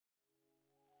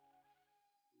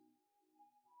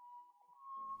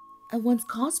I once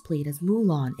cosplayed as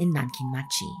Mulan in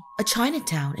Nankinmachi, a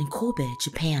Chinatown in Kobe,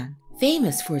 Japan,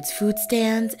 famous for its food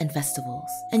stands and festivals,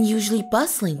 and usually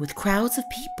bustling with crowds of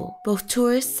people, both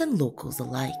tourists and locals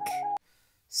alike.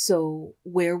 So,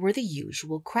 where were the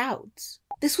usual crowds?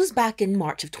 This was back in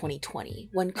March of 2020,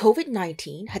 when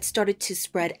COVID-19 had started to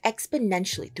spread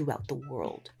exponentially throughout the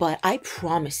world. But I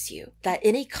promise you that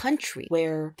in a country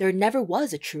where there never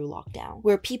was a true lockdown,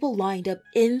 where people lined up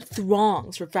in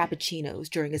throngs for frappuccinos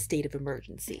during a state of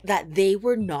emergency, that they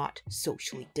were not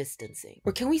socially distancing.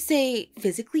 Or can we say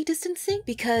physically distancing?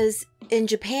 Because in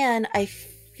Japan, I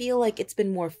feel like it's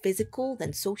been more physical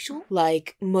than social.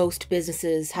 Like, most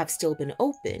businesses have still been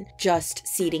open, just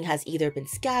seating has either been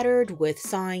scattered with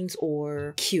signs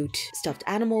or cute stuffed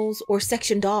animals, or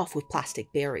sectioned off with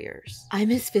plastic barriers. I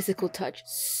miss physical touch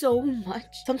so much.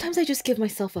 Sometimes I just give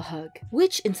myself a hug,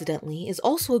 which incidentally is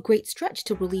also a great stretch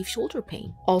to relieve shoulder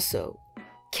pain. Also,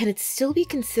 can it still be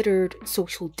considered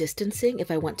social distancing if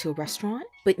I went to a restaurant,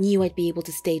 but knew I'd be able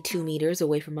to stay 2 meters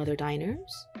away from other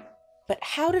diners? But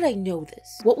how did I know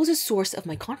this? What was a source of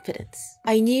my confidence?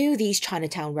 I knew these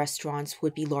Chinatown restaurants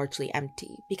would be largely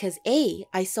empty because A,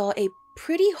 I saw a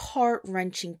pretty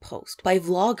heart-wrenching post by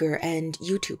vlogger and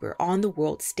YouTuber on the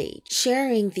world stage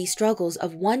sharing the struggles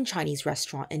of one Chinese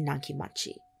restaurant in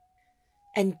Nankinmachi.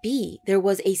 And B, there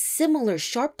was a similar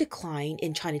sharp decline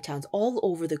in Chinatowns all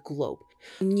over the globe.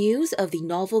 News of the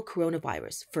novel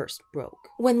coronavirus first broke.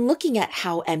 When looking at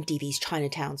how empty these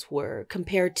Chinatowns were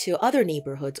compared to other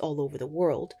neighborhoods all over the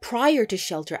world prior to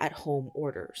shelter-at-home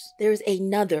orders, there's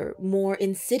another, more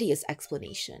insidious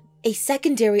explanation. A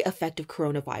secondary effect of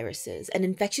coronaviruses and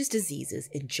infectious diseases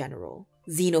in general.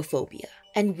 Xenophobia.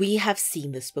 And we have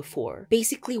seen this before,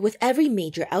 basically with every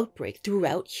major outbreak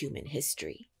throughout human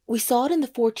history. We saw it in the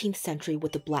 14th century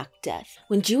with the Black Death,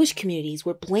 when Jewish communities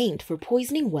were blamed for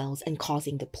poisoning wells and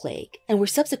causing the plague, and were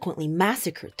subsequently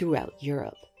massacred throughout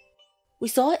Europe. We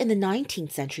saw it in the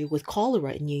 19th century with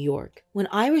cholera in New York, when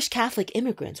Irish Catholic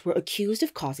immigrants were accused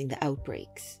of causing the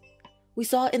outbreaks. We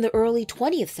saw it in the early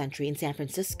 20th century in San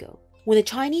Francisco, when the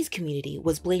Chinese community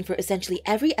was blamed for essentially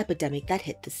every epidemic that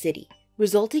hit the city,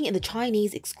 resulting in the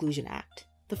Chinese Exclusion Act,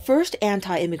 the first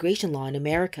anti-immigration law in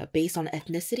America based on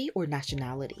ethnicity or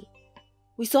nationality.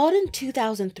 We saw it in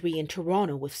 2003 in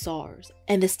Toronto with SARS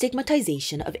and the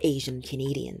stigmatization of Asian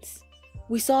Canadians.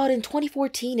 We saw it in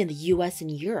 2014 in the US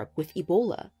and Europe with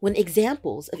Ebola, when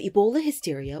examples of Ebola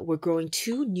hysteria were growing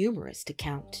too numerous to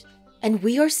count. And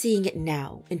we are seeing it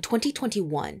now in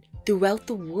 2021 throughout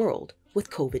the world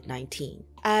with COVID-19.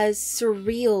 As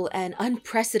surreal and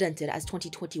unprecedented as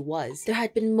 2020 was, there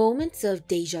had been moments of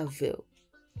déjà vu.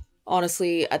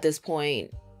 Honestly, at this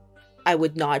point, I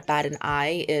would not bat an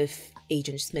eye if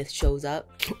Agent Smith shows up.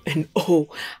 And oh,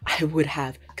 I would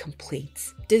have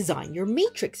complaints. Design your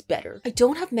matrix better. I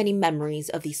don't have many memories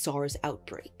of the SARS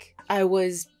outbreak. I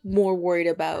was more worried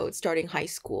about starting high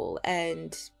school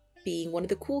and being one of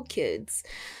the cool kids,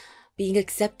 being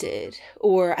accepted,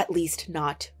 or at least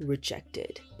not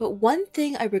rejected. But one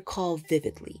thing I recall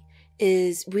vividly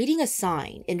is reading a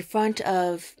sign in front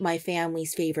of my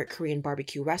family's favorite Korean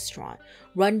barbecue restaurant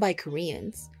run by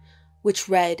Koreans, which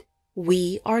read,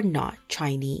 "We are not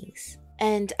Chinese."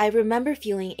 And I remember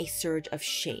feeling a surge of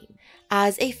shame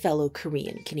as a fellow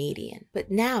Korean Canadian. But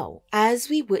now, as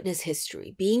we witness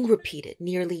history being repeated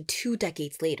nearly 2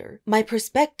 decades later, my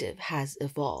perspective has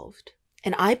evolved.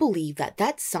 And I believe that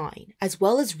that sign, as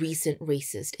well as recent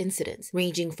racist incidents,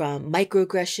 ranging from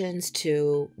microaggressions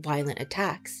to violent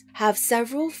attacks, have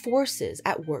several forces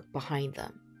at work behind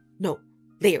them. No,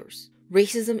 layers.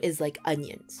 Racism is like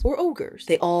onions or ogres.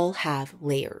 They all have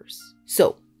layers.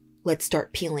 So, let's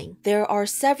start peeling. There are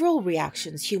several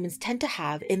reactions humans tend to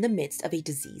have in the midst of a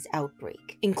disease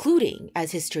outbreak, including,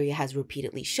 as history has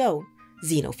repeatedly shown,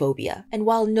 xenophobia. And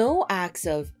while no acts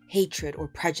of hatred or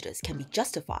prejudice can be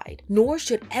justified, nor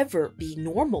should ever be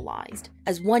normalized,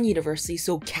 as one university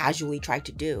so casually tried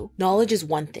to do, knowledge is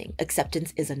one thing,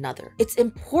 acceptance is another. It's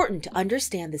important to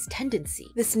understand this tendency,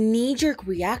 this knee-jerk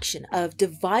reaction of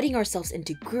dividing ourselves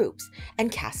into groups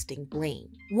and casting blame.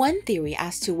 One theory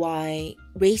as to why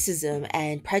racism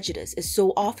and prejudice is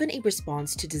so often a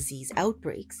response to disease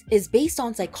outbreaks is based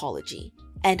on psychology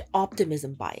and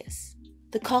optimism bias.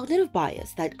 The cognitive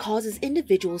bias that causes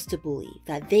individuals to believe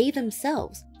that they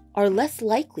themselves are less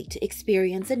likely to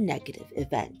experience a negative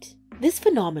event. This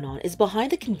phenomenon is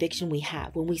behind the conviction we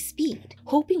have when we speed,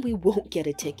 hoping we won't get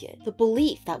a ticket. The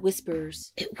belief that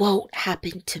whispers, "It won't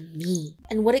happen to me."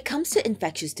 And when it comes to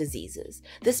infectious diseases,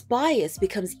 this bias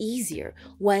becomes easier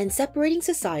when separating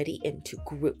society into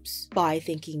groups. By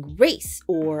thinking race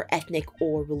or ethnic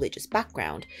or religious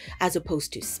background, as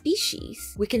opposed to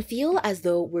species, we can feel as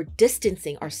though we're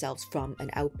distancing ourselves from an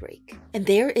outbreak. And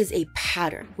there is a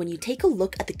pattern when you take a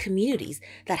look at the communities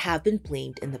that have been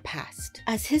blamed in the past.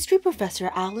 As history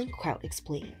Professor Alan Kraut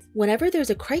explains, whenever there's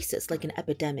a crisis like an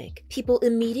epidemic, people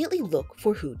immediately look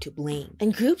for who to blame,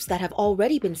 and groups that have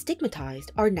already been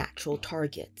stigmatized are natural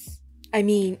targets. I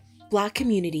mean, Black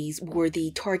communities were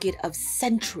the target of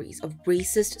centuries of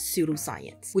racist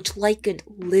pseudoscience, which likened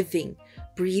living,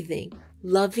 breathing,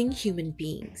 loving human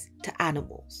beings to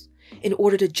animals in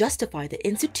order to justify the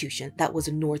institution that was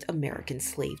a North American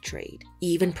slave trade.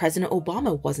 Even President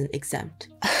Obama wasn't exempt.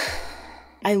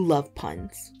 I love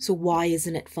puns, so why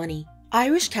isn't it funny?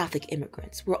 Irish Catholic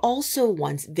immigrants were also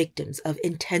once victims of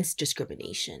intense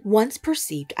discrimination, once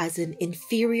perceived as an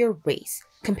inferior race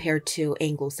compared to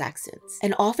Anglo-Saxons,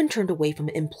 and often turned away from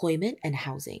employment and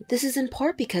housing. This is in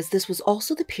part because this was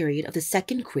also the period of the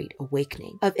Second Great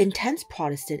Awakening, of intense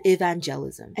Protestant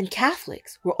evangelism, and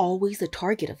Catholics were always the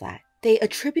target of that. They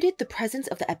attributed the presence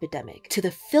of the epidemic to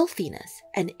the filthiness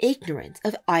and ignorance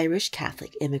of Irish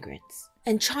Catholic immigrants.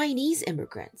 And Chinese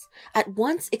immigrants, at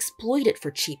once exploited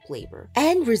for cheap labor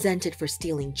and resented for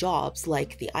stealing jobs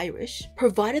like the Irish,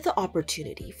 provided the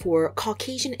opportunity for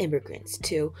Caucasian immigrants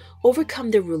to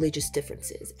overcome their religious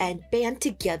differences and band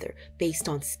together based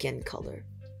on skin color.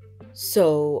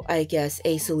 So I guess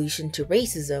a solution to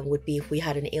racism would be if we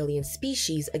had an alien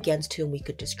species against whom we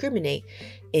could discriminate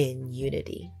in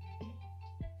unity.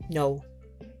 No.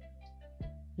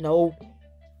 No.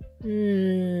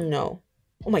 No.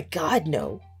 Oh my god,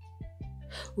 no.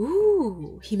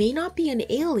 Ooh, he may not be an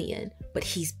alien, but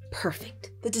he's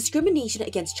perfect. The discrimination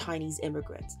against Chinese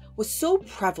immigrants was so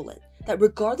prevalent that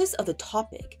regardless of the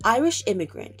topic, Irish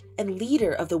immigrant and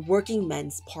leader of the Working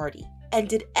Men's Party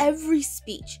ended every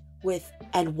speech with,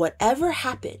 "And whatever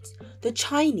happens, the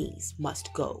Chinese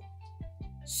must go."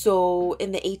 So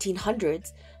in the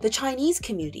 1800s, the Chinese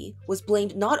community was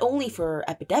blamed not only for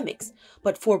epidemics,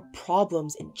 but for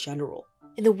problems in general.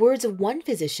 In the words of one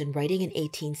physician writing in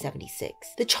 1876,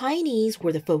 the Chinese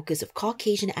were the focus of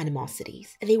Caucasian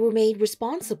animosities, and they were made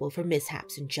responsible for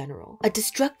mishaps in general. A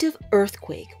destructive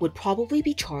earthquake would probably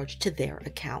be charged to their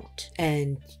account.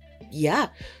 And yeah,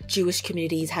 Jewish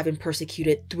communities have been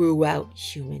persecuted throughout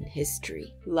human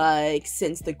history, like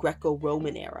since the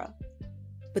Greco-Roman era.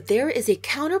 But there is a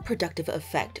counterproductive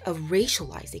effect of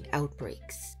racializing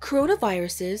outbreaks.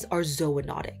 Coronaviruses are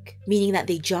zoonotic, meaning that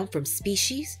they jump from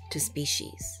species to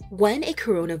species. When a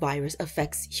coronavirus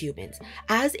affects humans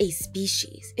as a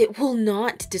species, it will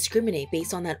not discriminate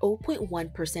based on that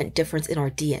 0.1% difference in our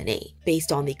DNA,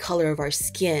 based on the color of our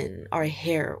skin, our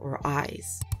hair, or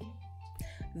eyes.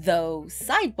 Though,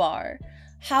 sidebar,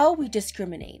 how we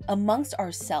discriminate amongst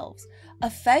ourselves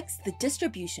affects the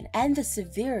distribution and the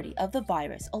severity of the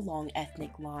virus along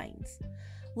ethnic lines,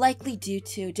 likely due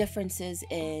to differences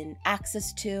in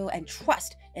access to and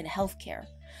trust in healthcare,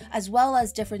 as well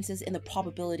as differences in the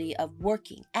probability of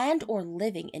working and or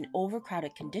living in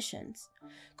overcrowded conditions.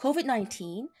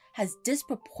 COVID-19 has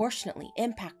disproportionately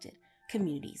impacted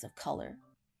communities of color.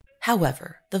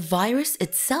 However, the virus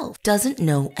itself doesn't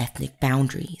know ethnic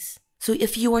boundaries. So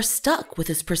if you are stuck with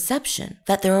this perception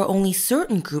that there are only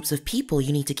certain groups of people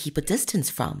you need to keep a distance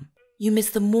from, you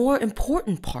miss the more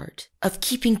important part of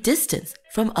keeping distance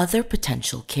from other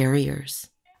potential carriers.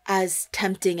 As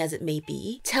tempting as it may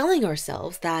be, telling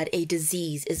ourselves that a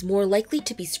disease is more likely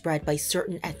to be spread by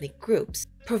certain ethnic groups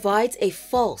provides a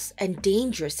false and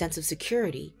dangerous sense of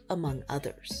security among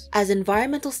others. As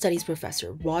environmental studies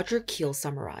professor Roger Keel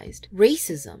summarized,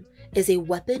 racism is a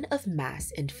weapon of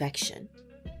mass infection.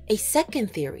 A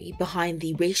second theory behind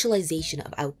the racialization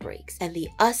of outbreaks and the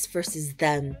us versus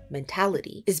them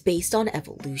mentality is based on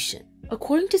evolution.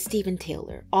 According to Stephen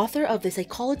Taylor, author of The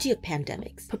Psychology of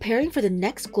Pandemics, preparing for the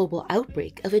next global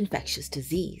outbreak of infectious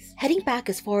disease. Heading back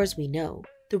as far as we know,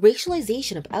 the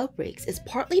racialization of outbreaks is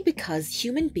partly because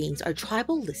human beings are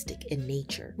tribalistic in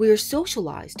nature. We are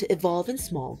socialized to evolve in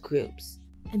small groups.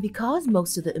 And because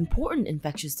most of the important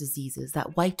infectious diseases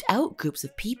that wiped out groups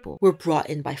of people were brought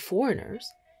in by foreigners,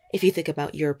 if you think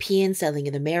about Europeans settling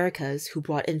in the Americas who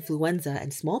brought influenza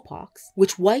and smallpox,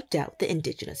 which wiped out the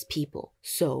indigenous people.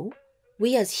 So,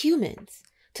 we as humans,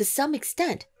 to some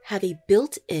extent, have a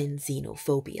built-in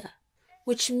xenophobia.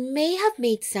 which may have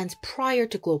made sense prior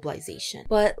to globalization,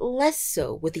 but less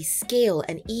so with the scale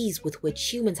and ease with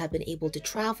which humans have been able to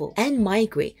travel and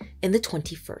migrate in the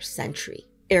 21st century.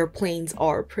 Airplanes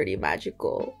are pretty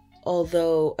magical,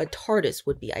 although a TARDIS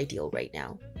would be ideal right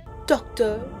now.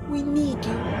 Doctor, we need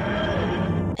you.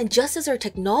 And just as our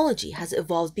technology has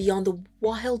evolved beyond the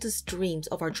wildest dreams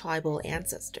of our tribal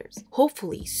ancestors,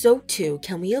 hopefully so too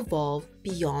can we evolve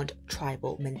beyond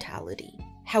tribal mentality.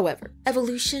 However,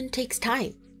 evolution takes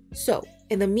time. So,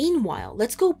 in the meanwhile,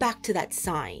 let's go back to that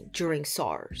sign during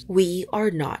SARS. We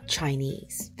are not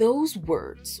Chinese. Those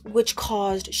words, which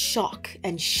caused shock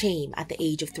and shame at the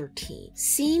age of 13,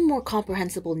 seem more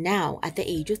comprehensible now at the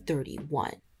age of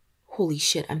 31. Holy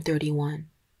shit, I'm 31.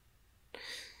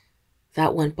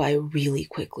 That went by really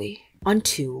quickly. On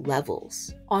two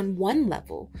levels. On one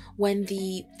level, when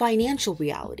the financial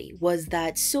reality was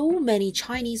that so many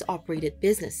Chinese-operated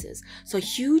businesses saw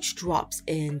huge drops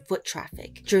in foot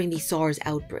traffic during the SARS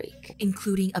outbreak,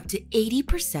 including up to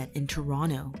 80% in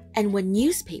Toronto, and when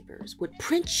newspapers would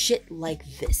print shit like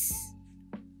this.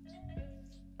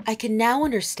 I can now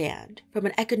understand, from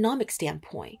an economic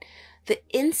standpoint, the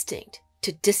instinct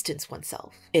to distance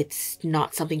oneself. It's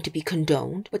not something to be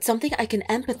condoned, but something I can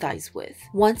empathize with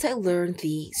once I learned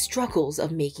the struggles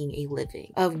of making a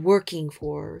living, of working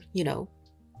for,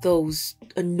 those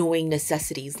annoying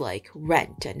necessities like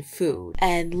rent and food,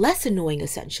 and less annoying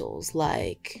essentials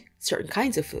like certain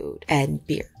kinds of food and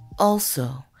beer.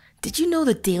 Also, did you know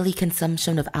the daily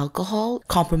consumption of alcohol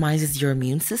compromises your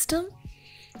immune system?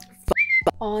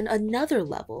 On another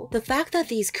level, the fact that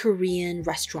these Korean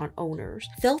restaurant owners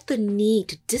felt the need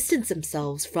to distance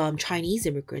themselves from Chinese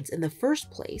immigrants in the first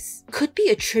place could be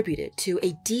attributed to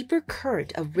a deeper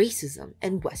current of racism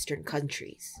in Western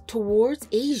countries towards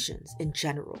Asians in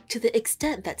general, to the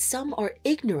extent that some are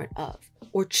ignorant of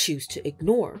or choose to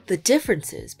ignore the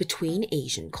differences between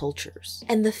Asian cultures.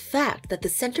 And the fact that the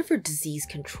Center for Disease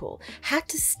Control had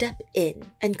to step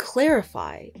in and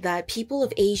clarify that people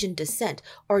of Asian descent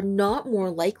are not more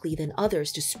likely than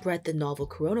others to spread the novel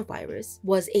coronavirus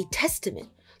was a testament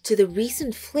to the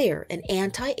recent flare in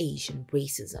anti-Asian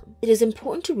racism. It is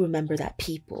important to remember that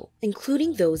people,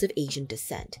 including those of Asian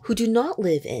descent, who do not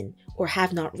live in or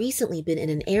have not recently been in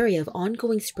an area of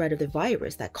ongoing spread of the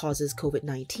virus that causes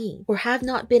COVID-19, or have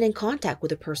not been in contact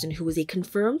with a person who is a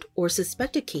confirmed or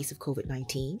suspected case of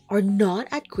COVID-19, are not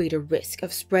at greater risk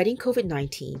of spreading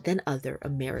COVID-19 than other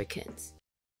Americans.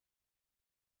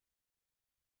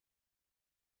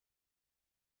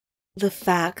 The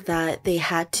fact that they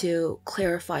had to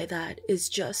clarify that is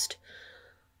just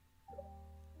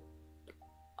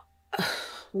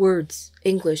words.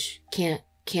 English can't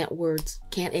words.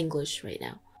 Can't English right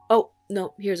now. Oh,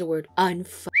 no, here's a word.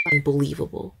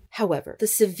 Unbelievable. However, the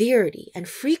severity and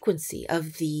frequency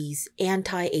of these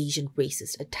anti-Asian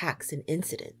racist attacks and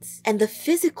incidents, and the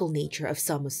physical nature of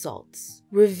some assaults,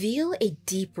 reveal a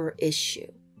deeper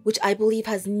issue, which I believe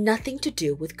has nothing to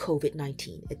do with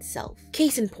COVID-19 itself.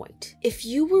 Case in point, if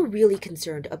you were really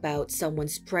concerned about someone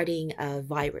spreading a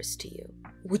virus to you,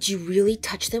 would you really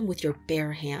touch them with your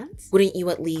bare hands? Wouldn't you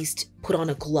at least put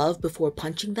on a glove before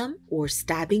punching them or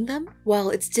stabbing them? While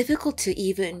it's difficult to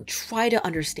even try to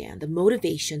understand the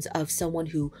motivations of someone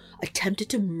who attempted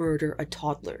to murder a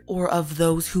toddler, or of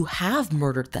those who have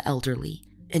murdered the elderly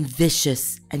in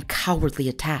vicious and cowardly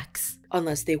attacks,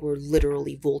 unless they were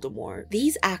literally Voldemort.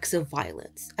 These acts of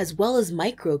violence, as well as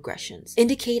microaggressions,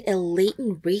 indicate a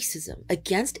latent racism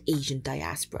against Asian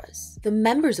diasporas, the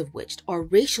members of which are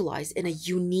racialized in a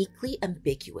uniquely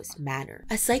ambiguous manner.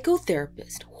 A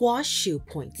psychotherapist, Hua Shu,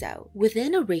 points out,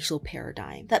 within a racial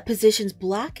paradigm that positions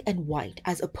black and white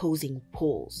as opposing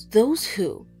poles, those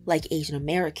who, like Asian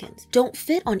Americans, don't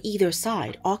fit on either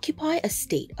side occupy a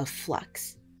state of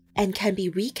flux, and can be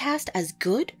recast as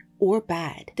good or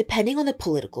bad, depending on the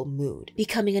political mood,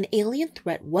 becoming an alien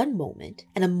threat one moment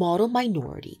and a model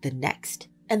minority the next.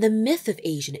 And the myth of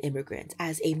Asian immigrants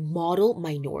as a model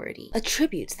minority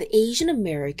attributes the Asian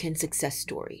American success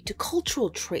story to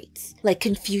cultural traits like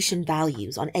Confucian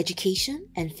values on education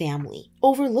and family,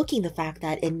 overlooking the fact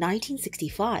that in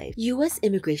 1965, US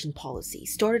immigration policy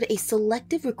started a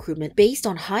selective recruitment based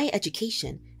on high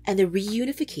education and the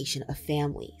reunification of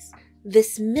families.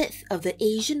 This myth of the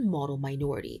Asian model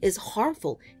minority is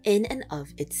harmful in and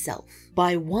of itself,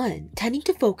 by one, tending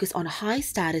to focus on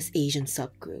high-status Asian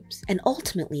subgroups, and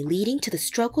ultimately leading to the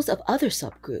struggles of other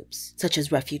subgroups, such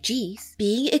as refugees,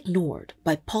 being ignored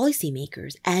by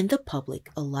policymakers and the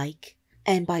public alike.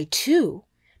 And by two,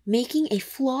 making a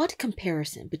flawed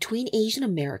comparison between Asian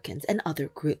Americans and other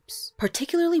groups,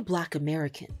 particularly Black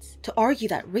Americans, to argue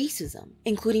that racism,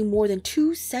 including more than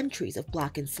 2 centuries of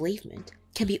Black enslavement,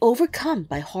 can be overcome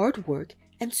by hard work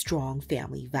and strong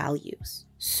family values.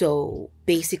 So,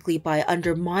 basically by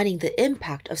undermining the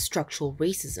impact of structural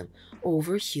racism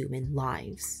over human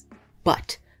lives.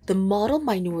 But the model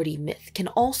minority myth can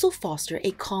also foster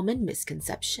a common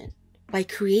misconception by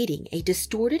creating a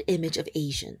distorted image of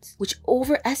Asians, which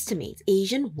overestimates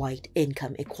Asian white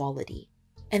income equality.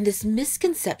 And this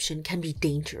misconception can be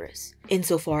dangerous,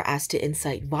 insofar as to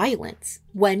incite violence,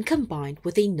 when combined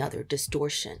with another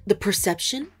distortion, the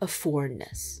perception of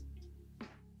foreignness.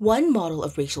 One model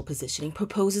of racial positioning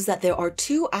proposes that there are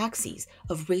 2 axes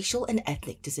of racial and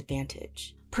ethnic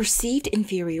disadvantage: perceived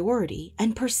inferiority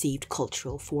and perceived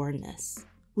cultural foreignness,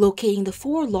 locating the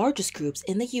 4 largest groups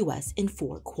in the US in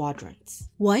 4 quadrants.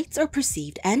 Whites are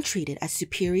perceived and treated as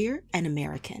superior and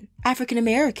American, African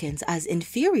Americans as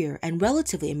inferior and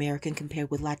relatively American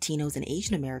compared with Latinos and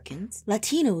Asian Americans,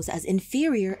 Latinos as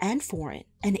inferior and foreign,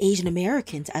 and Asian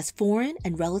Americans as foreign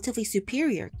and relatively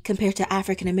superior compared to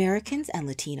African Americans and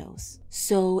Latinos.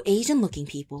 So Asian-looking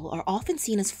people are often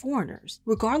seen as foreigners,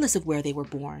 regardless of where they were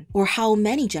born, or how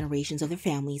many generations of their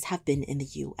families have been in the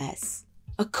US.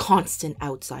 A constant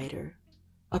outsider,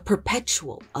 a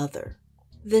perpetual other.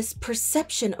 This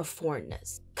perception of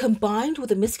foreignness, combined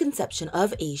with a misconception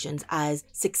of Asians as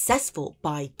successful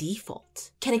by default,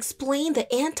 can explain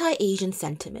the anti-Asian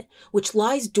sentiment which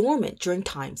lies dormant during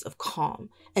times of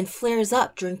calm and flares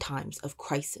up during times of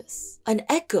crisis. An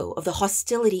echo of the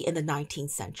hostility in the 19th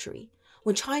century,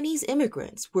 when Chinese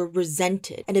immigrants were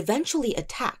resented and eventually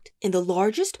attacked in the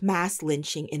largest mass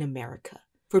lynching in America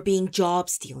for being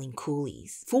job-stealing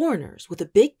coolies, foreigners with a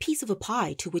big piece of a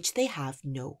pie to which they have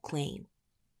no claim.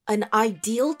 An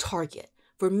ideal target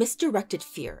for misdirected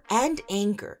fear and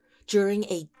anger during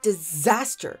a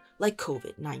disaster like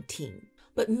COVID-19.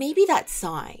 But maybe that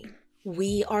sign,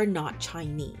 "We are not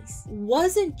Chinese,"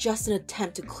 wasn't just an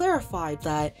attempt to clarify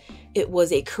that it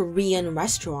was a Korean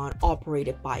restaurant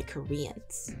operated by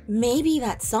Koreans. Maybe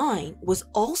that sign was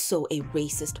also a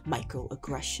racist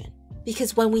microaggression.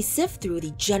 Because when we sift through the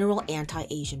general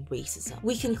anti-Asian racism,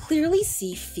 we can clearly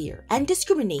see fear and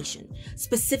discrimination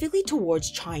specifically towards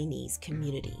Chinese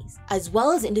communities, as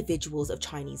well as individuals of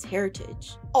Chinese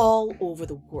heritage, all over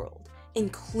the world,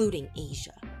 including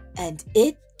Asia. And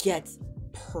it gets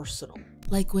personal.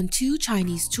 Like when 2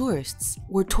 Chinese tourists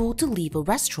were told to leave a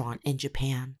restaurant in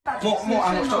Japan.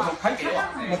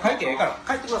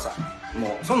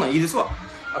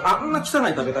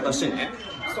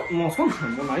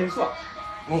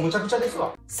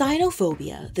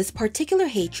 Xenophobia, this particular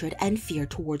hatred and fear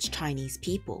towards Chinese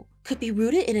people, could be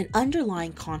rooted in an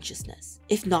underlying consciousness,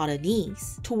 if not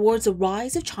unease, towards the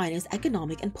rise of China's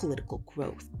economic and political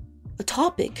growth, a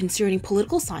topic concerning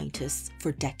political scientists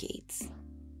for decades,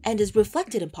 and is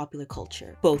reflected in popular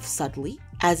culture, both subtly,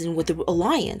 as in with the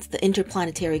Alliance, the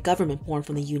interplanetary government born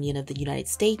from the union of the United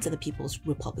States and the People's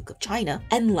Republic of China,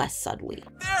 and less subtly.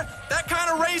 That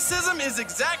kind of racism is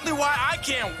exactly why I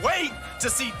can't wait to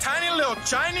see tiny little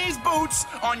Chinese boots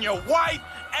on your white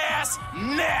ass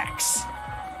necks.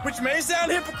 Which may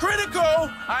sound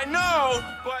hypocritical, I know,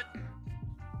 but...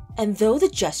 And though the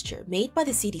gesture made by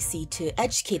the CDC to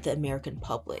educate the American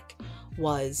public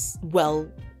was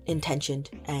well-intentioned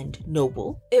and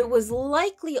noble, it was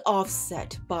likely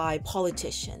offset by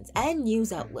politicians and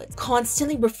news outlets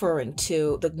constantly referring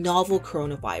to the novel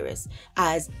coronavirus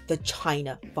as the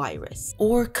China virus,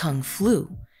 or Kung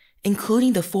Flu,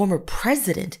 including the former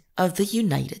president of the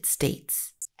United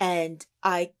States. And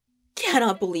I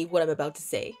cannot believe what I'm about to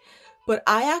say, but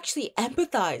I actually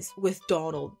empathize with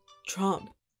Donald Trump.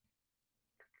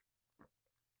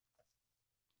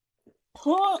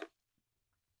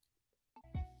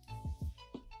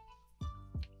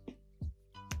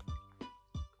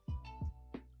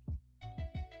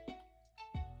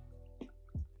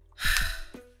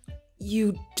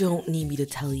 You don't need me to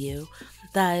tell you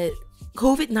that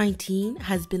COVID-19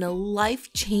 has been a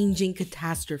life-changing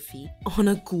catastrophe on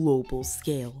a global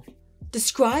scale.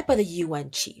 Described by the UN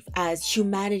chief as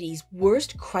humanity's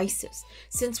worst crisis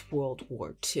since World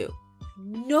War II.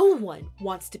 No one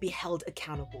wants to be held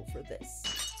accountable for this.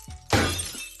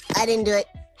 I didn't do it.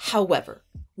 However,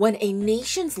 when a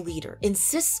nation's leader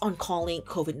insists on calling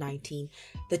COVID-19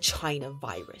 the China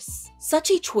virus, such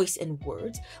a choice in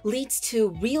words leads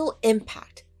to real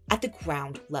impact at the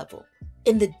ground level,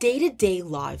 in the day-to-day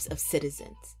lives of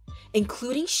citizens,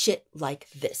 including shit like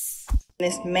this.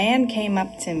 This man came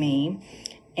up to me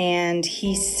and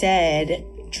he said,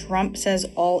 "Trump says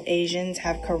all Asians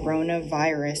have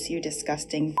coronavirus, you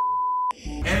disgusting."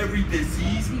 Every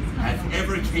disease has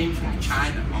ever came from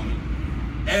China, homie.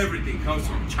 Everything comes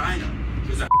from China.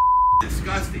 It's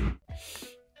disgusting.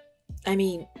 I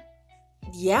mean,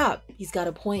 yeah, he's got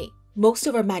a point. Most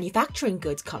of our manufacturing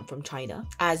goods come from China,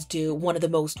 as do one of the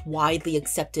most widely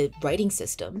accepted writing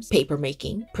systems, paper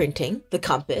making, printing, the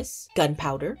compass,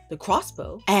 gunpowder, the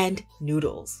crossbow, and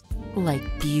noodles. Like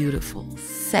beautiful,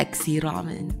 sexy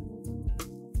ramen.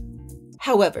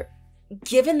 However,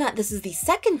 given that this is the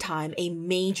second time a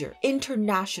major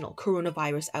international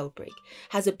coronavirus outbreak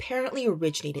has apparently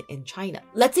originated in China,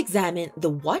 let's examine the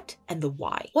what and the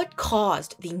why. What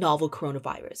caused the novel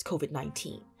coronavirus,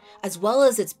 COVID-19, as well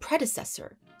as its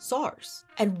predecessor, SARS?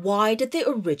 And why did they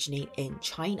originate in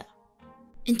China?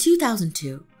 In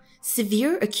 2002,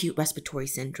 severe acute respiratory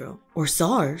syndrome, or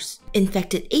SARS,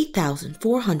 infected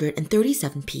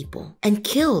 8,437 people and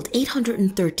killed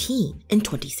 813 in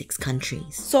 26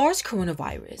 countries. SARS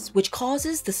coronavirus, which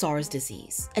causes the SARS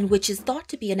disease, and which is thought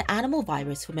to be an animal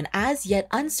virus from an as yet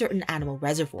uncertain animal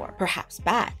reservoir, perhaps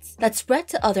bats, that spread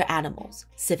to other animals,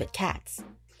 civet cats,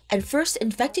 and first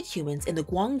infected humans in the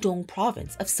Guangdong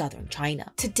province of southern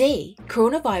China. Today,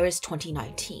 coronavirus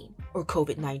 2019, or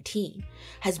COVID-19,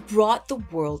 has brought the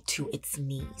world to its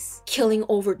knees, killing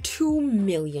over 2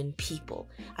 million people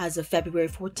as of February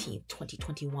 14,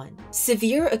 2021.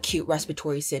 Severe acute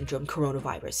respiratory syndrome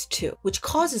coronavirus 2, which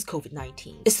causes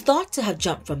COVID-19, is thought to have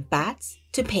jumped from bats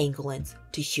to pangolins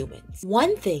to humans.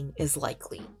 One thing is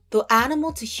likely, though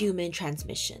animal to human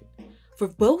transmission for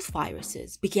both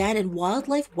viruses began in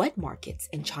wildlife wet markets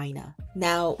in China.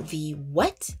 Now, the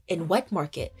wet in wet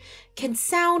market can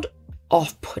sound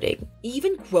off-putting,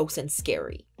 even gross and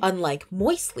scary, unlike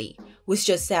moistly, which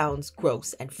just sounds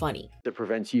gross and funny. It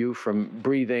prevents you from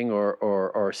breathing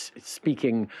or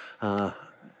speaking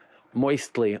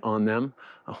moistly on them.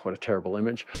 Oh, what a terrible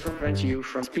image. It prevents you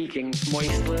from speaking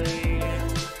moistly.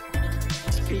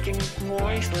 Speaking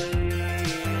moistly.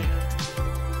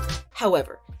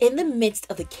 However, in the midst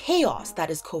of the chaos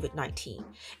that is COVID-19,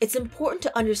 it's important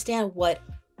to understand what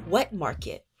wet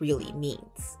market really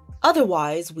means.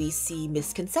 Otherwise, we see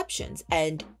misconceptions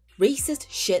and racist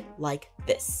shit like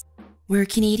this, where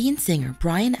Canadian singer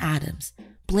Bryan Adams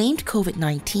blamed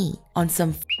COVID-19 on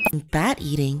some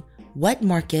bat-eating, wet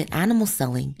market,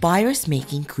 animal-selling,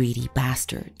 virus-making greedy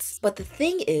bastards. But the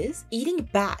thing is, eating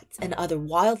bats and other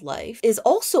wildlife is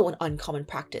also an uncommon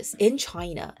practice in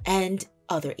China and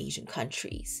other Asian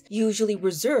countries, usually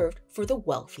reserved for the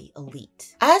wealthy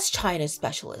elite. As China's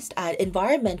specialist at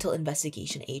Environmental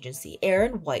Investigation Agency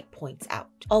Aaron White points out,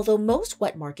 although most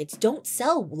wet markets don't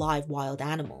sell live wild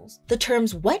animals, the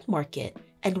terms wet market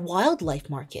and wildlife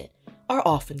market are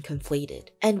often conflated,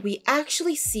 and we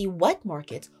actually see wet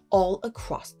markets all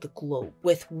across the globe,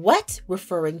 with wet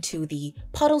referring to the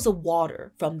puddles of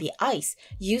water from the ice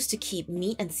used to keep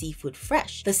meat and seafood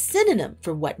fresh. The synonym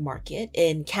for wet market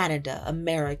in Canada,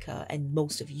 America, and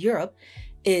most of Europe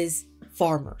is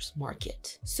farmer's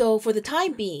market. So for the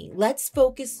time being, let's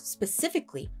focus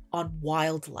specifically on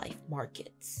wildlife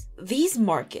markets. These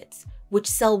markets, which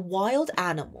sell wild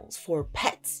animals for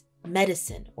pets,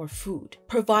 medicine, or food,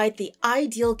 provide the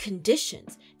ideal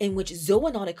conditions in which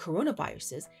zoonotic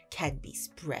coronaviruses can be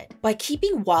spread. By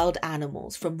keeping wild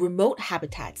animals from remote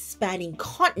habitats spanning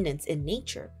continents in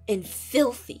nature, in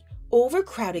filthy,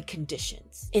 overcrowded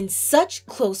conditions, in such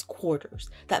close quarters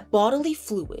that bodily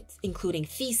fluids, including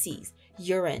feces,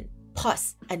 urine,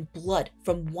 pus, and blood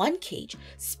from one cage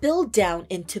spill down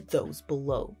into those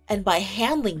below, and by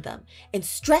handling them in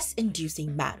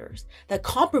stress-inducing matters that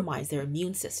compromise their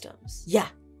immune systems. Yeah,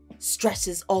 stress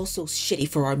is also shitty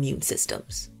for our immune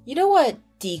systems. You know what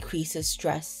decreases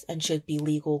stress and should be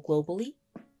legal globally?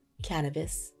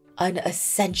 Cannabis, an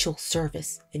essential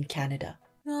service in Canada.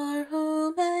 Our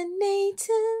home and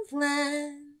native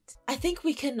land. I think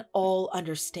we can all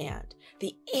understand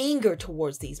the anger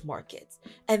towards these markets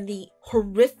and the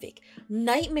horrific,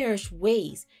 nightmarish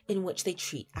ways in which they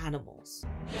treat animals.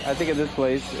 I think of this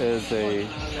place as a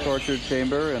torture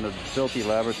chamber and a filthy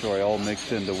laboratory all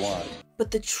mixed into one.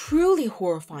 But the truly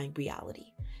horrifying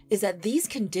reality is that these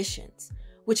conditions,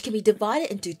 which can be divided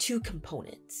into two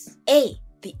components, A,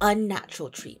 the unnatural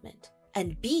treatment,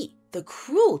 and B, the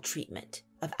cruel treatment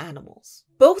of animals,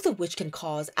 both of which can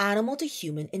cause animal to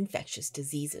human infectious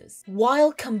diseases,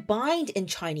 while combined in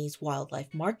Chinese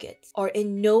wildlife markets, are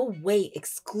in no way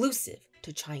exclusive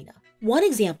to China. One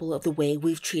example of the way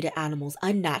we've treated animals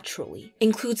unnaturally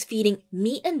includes feeding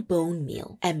meat and bone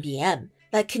meal, MBM,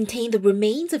 that contain the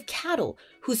remains of cattle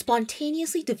who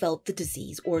spontaneously developed the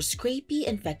disease, or scrapie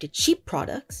infected sheep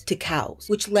products, to cows,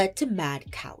 which led to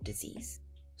mad cow disease.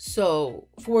 So,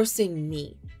 forcing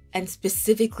meat, and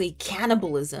specifically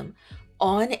cannibalism,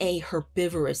 on a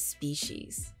herbivorous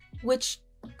species, which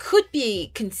could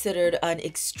be considered an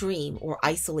extreme or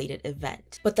isolated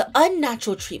event. But the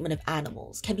unnatural treatment of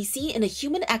animals can be seen in a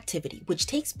human activity which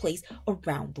takes place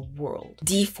around the world: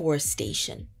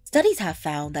 deforestation. Studies have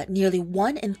found that nearly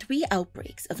 1 in 3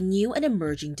 outbreaks of new and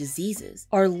emerging diseases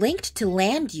are linked to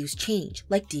land use change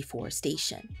like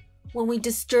deforestation. When we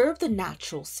disturb the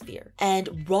natural sphere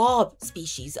and rob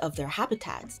species of their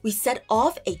habitats, we set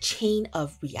off a chain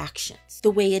of reactions. The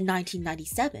way in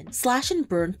 1997, slash and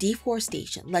burn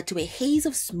deforestation led to a haze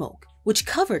of smoke which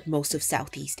covered most of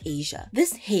Southeast Asia.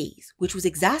 This haze, which was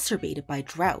exacerbated by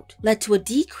drought, led to a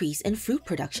decrease in fruit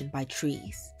production by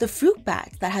trees. The fruit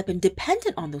bats that had been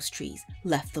dependent on those trees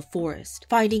left the forest,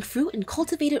 finding fruit in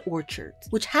cultivated orchards,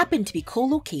 which happened to be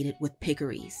co-located with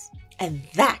piggeries. And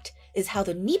that is how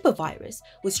the Nipah virus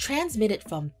was transmitted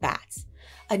from bats,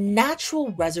 a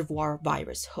natural reservoir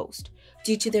virus host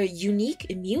due to their unique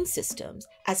immune systems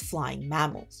as flying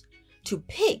mammals, to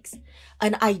pigs,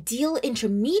 an ideal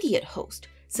intermediate host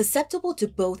susceptible to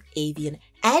both avian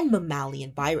and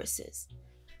mammalian viruses,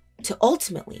 to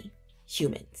ultimately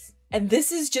humans. And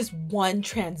this is just one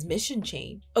transmission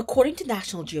chain. According to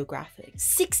National Geographic,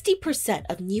 60%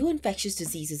 of new infectious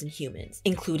diseases in humans,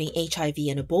 including HIV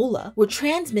and Ebola, were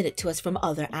transmitted to us from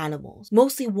other animals,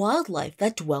 mostly wildlife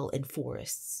that dwell in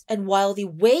forests. And while the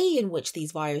way in which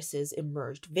these viruses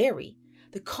emerged vary,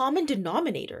 the common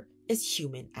denominator is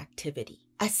human activity.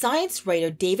 As science writer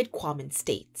David Quammen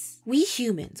states, "We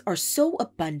humans are so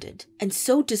abundant and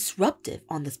so disruptive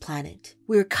on this planet.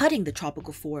 We're cutting the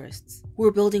tropical forests. We're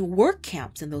building work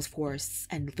camps in those forests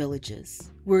and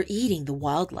villages. We're eating the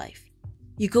wildlife.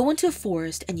 You go into a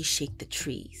forest and you shake the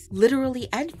trees, literally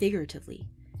and figuratively,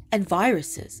 and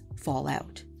viruses fall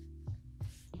out."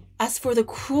 As for the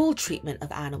cruel treatment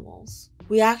of animals,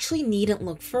 we actually needn't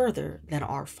look further than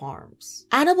our farms.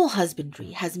 Animal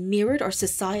husbandry has mirrored our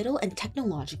societal and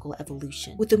technological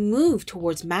evolution. With the move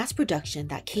towards mass production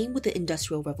that came with the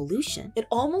Industrial Revolution, it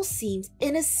almost seems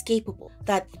inescapable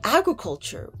that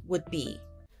agriculture would be,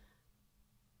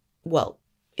 well,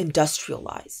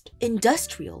 industrialized.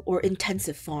 Industrial or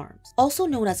intensive farms, also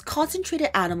known as concentrated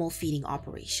animal feeding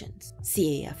operations,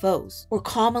 CAFOs, or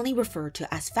commonly referred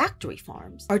to as factory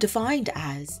farms, are defined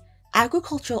as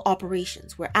agricultural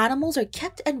operations where animals are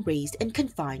kept and raised in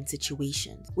confined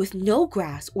situations, with no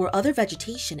grass or other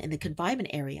vegetation in the confinement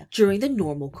area during the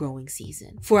normal growing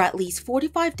season, for at least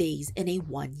 45 days in a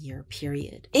 1-year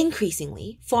period.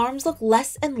 Increasingly, farms look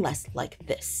less and less like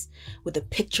this, with a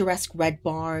picturesque red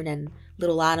barn and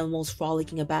little animals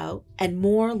frolicking about, and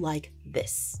more like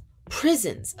this: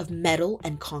 prisons of metal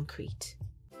and concrete.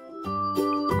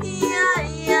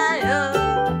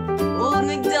 Old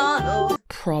MacDonald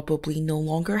probably no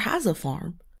longer has a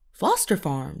farm. Foster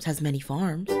Farms has many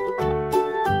farms.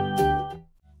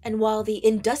 And while the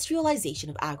industrialization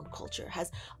of agriculture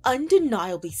has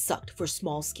undeniably sucked for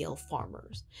small-scale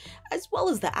farmers, as well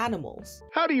as the animals.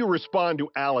 How do you respond to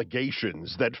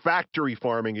allegations that factory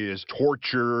farming is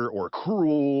torture or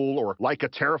cruel or like a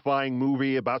terrifying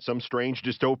movie about some strange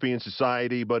dystopian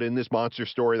society, but in this monster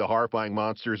story, the horrifying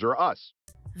monsters are us?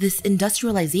 This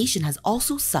industrialization has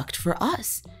also sucked for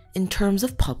us in terms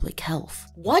of public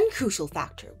health. One crucial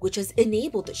factor which has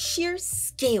enabled the sheer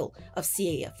scale of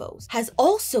CAFOs has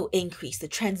also increased the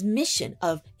transmission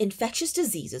of infectious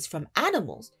diseases from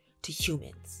animals to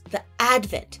humans: the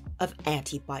advent of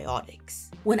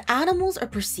antibiotics. When animals are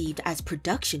perceived as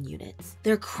production units,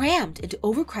 they're crammed into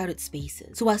overcrowded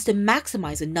spaces so as to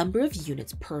maximize the number of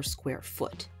units per square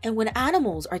foot. And when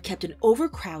animals are kept in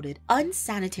overcrowded,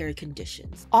 unsanitary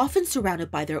conditions, often surrounded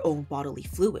by their own bodily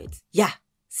fluids, yeah,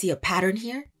 see a pattern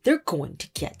here? They're going to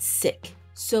get sick.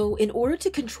 So in order to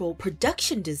control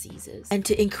production diseases and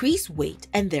to increase weight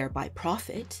and thereby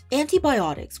profit,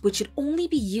 antibiotics, which should only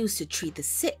be used to treat the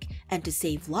sick and to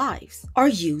save lives, are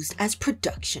used as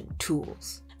production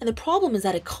tools. And the problem is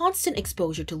that a constant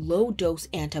exposure to low-dose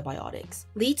antibiotics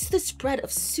leads to the spread of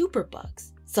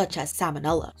superbugs, such as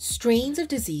salmonella, strains of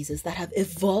diseases that have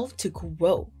evolved to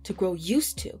grow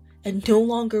used to, and no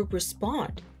longer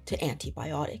respond to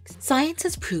antibiotics. Science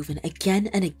has proven again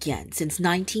and again since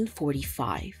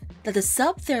 1945 that the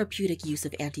subtherapeutic use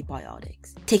of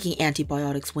antibiotics, taking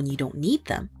antibiotics when you don't need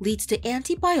them, leads to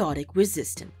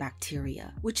antibiotic-resistant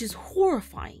bacteria, which is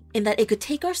horrifying in that it could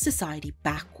take our society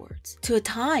backwards to a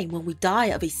time when we die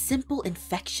of a simple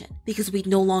infection because we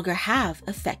no longer have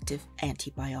effective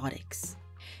antibiotics.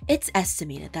 It's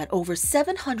estimated that over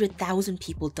 700,000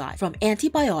 people die from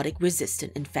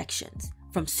antibiotic-resistant infections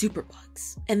from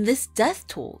superbugs, and this death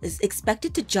toll is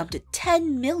expected to jump to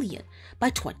 10 million by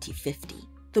 2050.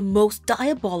 The most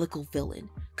diabolical villain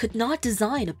could not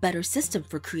design a better system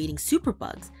for creating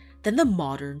superbugs than the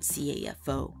modern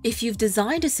CAFO. If you've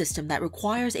designed a system that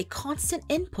requires a constant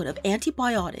input of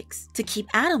antibiotics to keep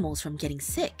animals from getting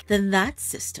sick, then that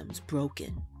system's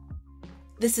broken.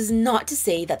 This is not to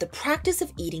say that the practice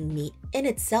of eating meat in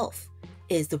itself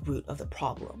is the root of the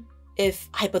problem. If,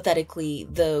 hypothetically,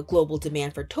 the global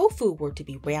demand for tofu were to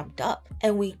be ramped up,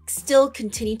 and we still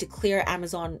continue to clear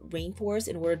Amazon rainforest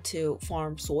in order to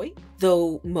farm soy,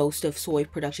 though most of soy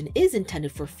production is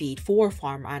intended for feed for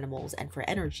farm animals and for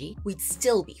energy, we'd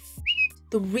still be f***ed.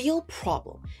 The real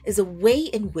problem is the way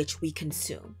in which we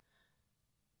consume.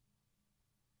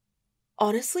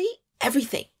 Honestly,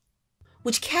 everything,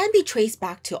 which can be traced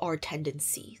back to our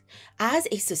tendency as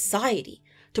a society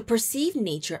to perceive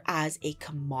nature as a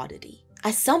commodity,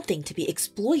 as something to be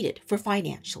exploited for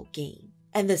financial gain.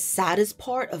 And the saddest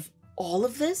part of all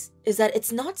of this is that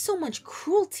it's not so much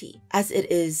cruelty as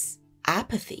it is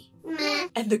apathy.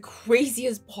 And the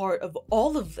craziest part of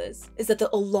all of this is that the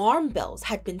alarm bells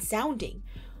had been sounding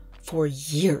for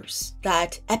years,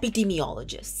 that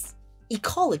epidemiologists,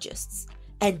 ecologists,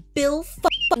 and Bill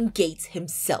Gates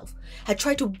himself had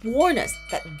tried to warn us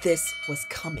that this was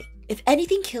coming. If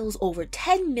anything kills over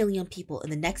 10 million people in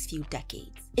the next few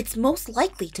decades, it's most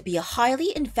likely to be a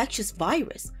highly infectious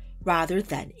virus rather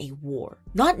than a war.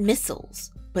 Not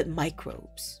missiles, but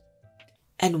microbes.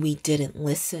 And we didn't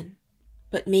listen.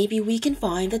 But maybe we can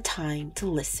find the time to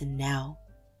listen now.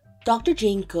 Dr.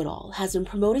 Jane Goodall has been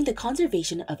promoting the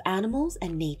conservation of animals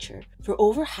and nature for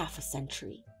over half a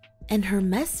century. And her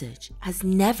message has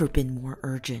never been more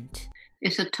urgent.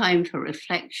 It's a time for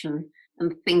reflection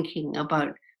and thinking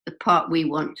about the part we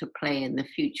want to play in the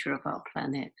future of our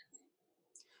planet.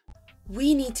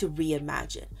 We need to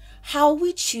reimagine how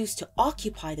we choose to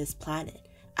occupy this planet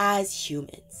as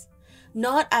humans,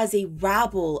 not as a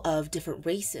rabble of different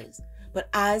races, but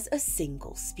as a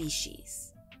single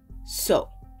species. So,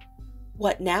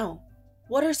 what now?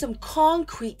 What are some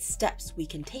concrete steps we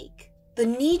can take? The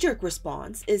knee-jerk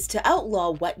response is to outlaw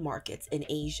wet markets in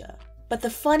Asia. But the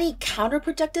funny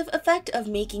counterproductive effect of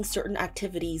making certain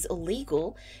activities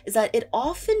illegal is that it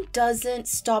often doesn't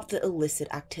stop the illicit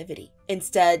activity,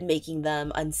 instead making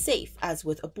them unsafe, as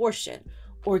with abortion,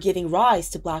 or giving rise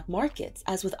to black markets,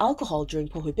 as with alcohol during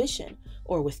prohibition,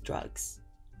 or with drugs.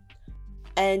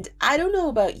 And I don't know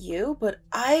about you, but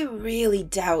I really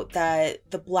doubt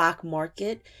that the black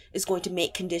market is going to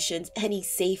make conditions any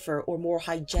safer or more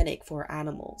hygienic for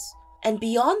animals. And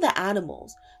beyond the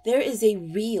animals, there is a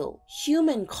real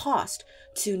human cost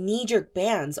to knee-jerk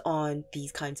bans on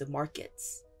these kinds of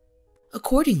markets.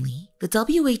 Accordingly, the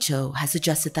WHO has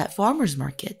suggested that farmers'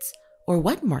 markets, or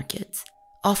wet markets,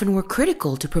 often were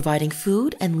critical to providing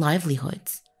food and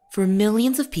livelihoods for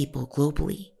millions of people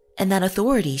globally, and that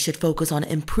authorities should focus on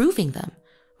improving them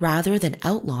rather than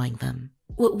outlawing them.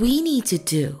 What we need to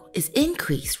do is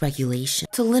increase regulation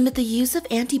to limit the use of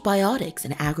antibiotics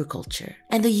in agriculture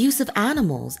and the use of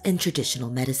animals in traditional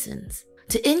medicines,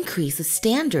 to increase the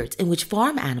standards in which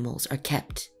farm animals are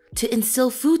kept, to instill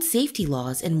food safety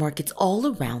laws in markets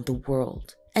all around the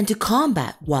world, and to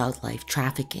combat wildlife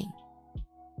trafficking.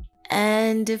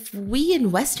 And if we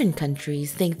in Western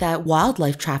countries think that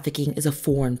wildlife trafficking is a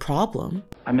foreign problem,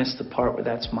 I missed the part where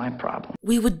that's my problem.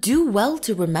 We would do well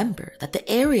to remember that the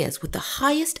areas with the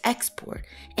highest export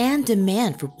and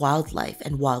demand for wildlife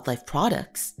and wildlife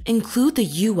products include the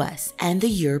US and the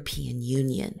European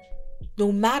Union.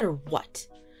 No matter what,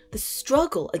 the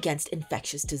struggle against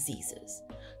infectious diseases,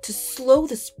 to slow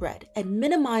the spread and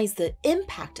minimize the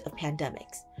impact of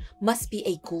pandemics, must be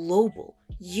a global,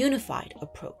 unified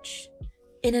approach.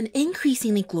 In an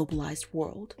increasingly globalized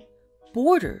world,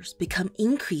 borders become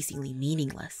increasingly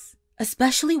meaningless,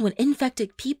 especially when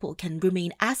infected people can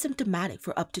remain asymptomatic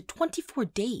for up to 24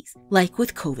 days, like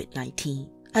with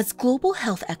COVID-19. As global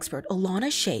health expert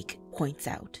Alana Sheikh points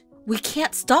out, we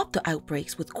can't stop the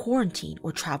outbreaks with quarantine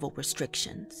or travel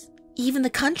restrictions. Even the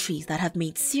countries that have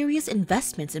made serious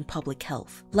investments in public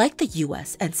health, like the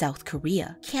US and South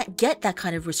Korea, can't get that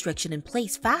kind of restriction in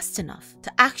place fast enough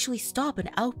to actually stop an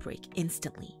outbreak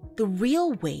instantly. The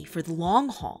real way for the long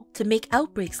haul to make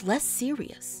outbreaks less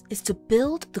serious is to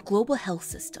build the global health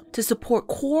system to support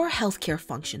core healthcare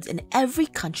functions in every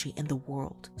country in the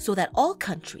world, so that all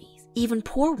countries, even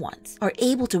poor ones, are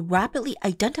able to rapidly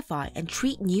identify and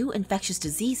treat new infectious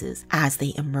diseases as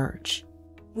they emerge.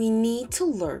 We need to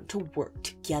learn to work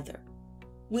together.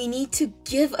 We need to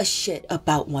give a shit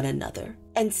about one another.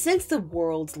 And since the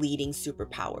world's leading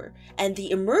superpower and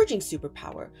the emerging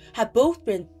superpower have both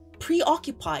been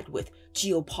preoccupied with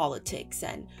geopolitics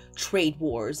and trade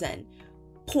wars and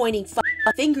pointing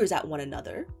fingers at one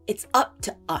another. It's up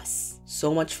to us.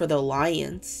 So much for the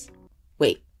alliance.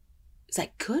 Wait, is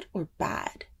that good or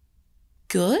bad?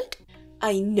 Good?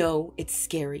 I know it's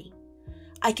scary.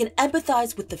 I can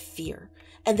empathize with the fear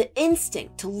and the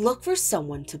instinct to look for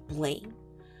someone to blame.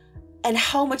 And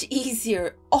how much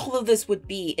easier all of this would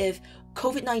be if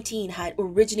COVID-19 had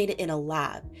originated in a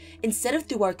lab instead of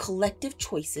through our collective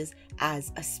choices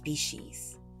as a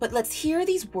species. But let's hear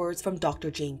these words from Dr.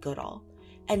 Jane Goodall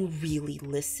and really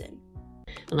listen.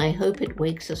 And I hope it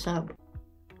wakes us up.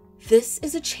 This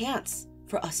is a chance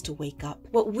for us to wake up.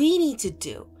 What we need to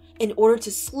do in order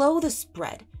to slow the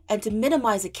spread and to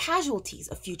minimize the casualties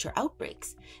of future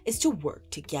outbreaks is to work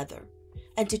together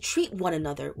and to treat one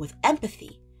another with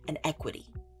empathy and equity.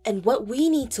 And what we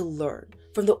need to learn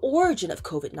from the origin of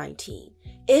COVID-19,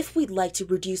 if we'd like to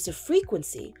reduce the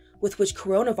frequency with which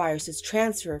coronaviruses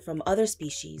transfer from other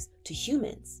species to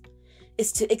humans,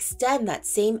 is to extend that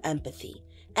same empathy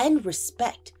and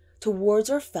respect towards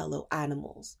our fellow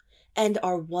animals and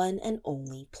our one and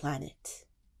only planet.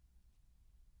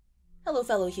 Hello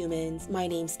fellow humans, my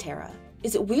name's Tara.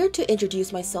 Is it weird to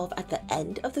introduce myself at the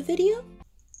end of the video?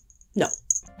 No.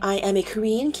 I am a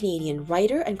Korean-Canadian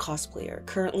writer and cosplayer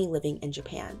currently living in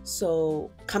Japan.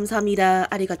 So, 감사합니다,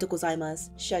 arigatou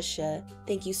gozaimasu, shush.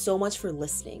 Thank you so much for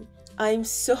listening. I'm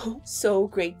so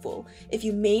grateful if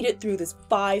you made it through this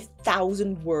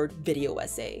 5,000 word video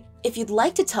essay. If you'd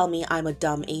like to tell me I'm a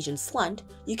dumb Asian slunt,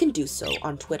 you can do so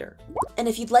on Twitter. And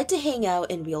if you'd like to hang out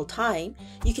in real time,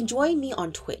 you can join me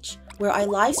on Twitch, where I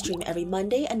live stream every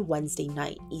Monday and Wednesday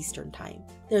night Eastern Time.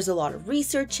 There's a lot of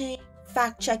researching,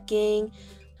 fact-checking,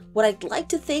 what I'd like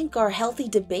to think are healthy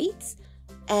debates,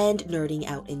 and nerding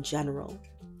out in general.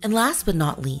 And last but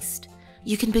not least,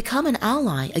 you can become an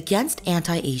ally against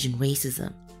anti-Asian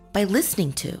racism by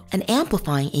listening to and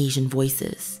amplifying Asian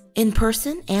voices, in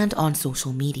person and on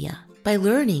social media, by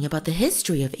learning about the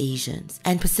history of Asians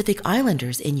and Pacific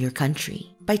Islanders in your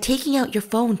country, by taking out your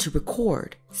phone to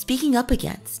record, speaking up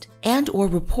against, and or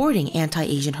reporting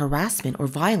anti-Asian harassment or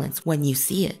violence when you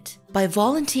see it, by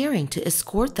volunteering to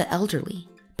escort the elderly,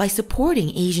 by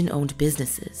supporting Asian-owned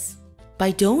businesses,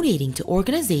 by donating to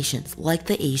organizations like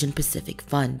the Asian Pacific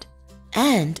Fund,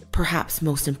 and, perhaps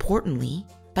most importantly,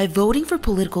 by voting for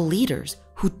political leaders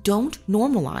who don't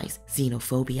normalize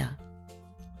xenophobia.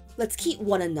 Let's keep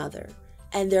one another,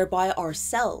 and thereby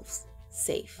ourselves,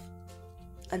 safe.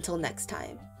 Until next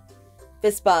time.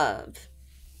 Fist bump.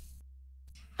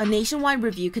 A nationwide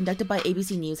review conducted by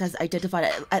ABC News has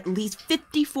identified at least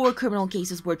 54 criminal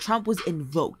cases where Trump was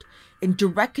invoked in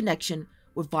direct connection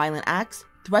with violent acts,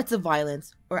 threats of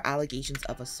violence, or allegations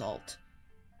of assault.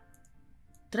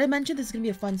 Did I mention this is going to be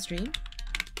a fun stream?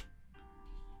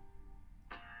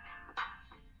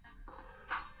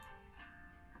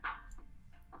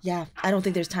 Yeah, I don't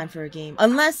think there's time for a game.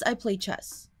 Unless I play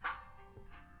chess.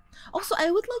 Also, I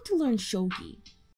would like to learn shogi.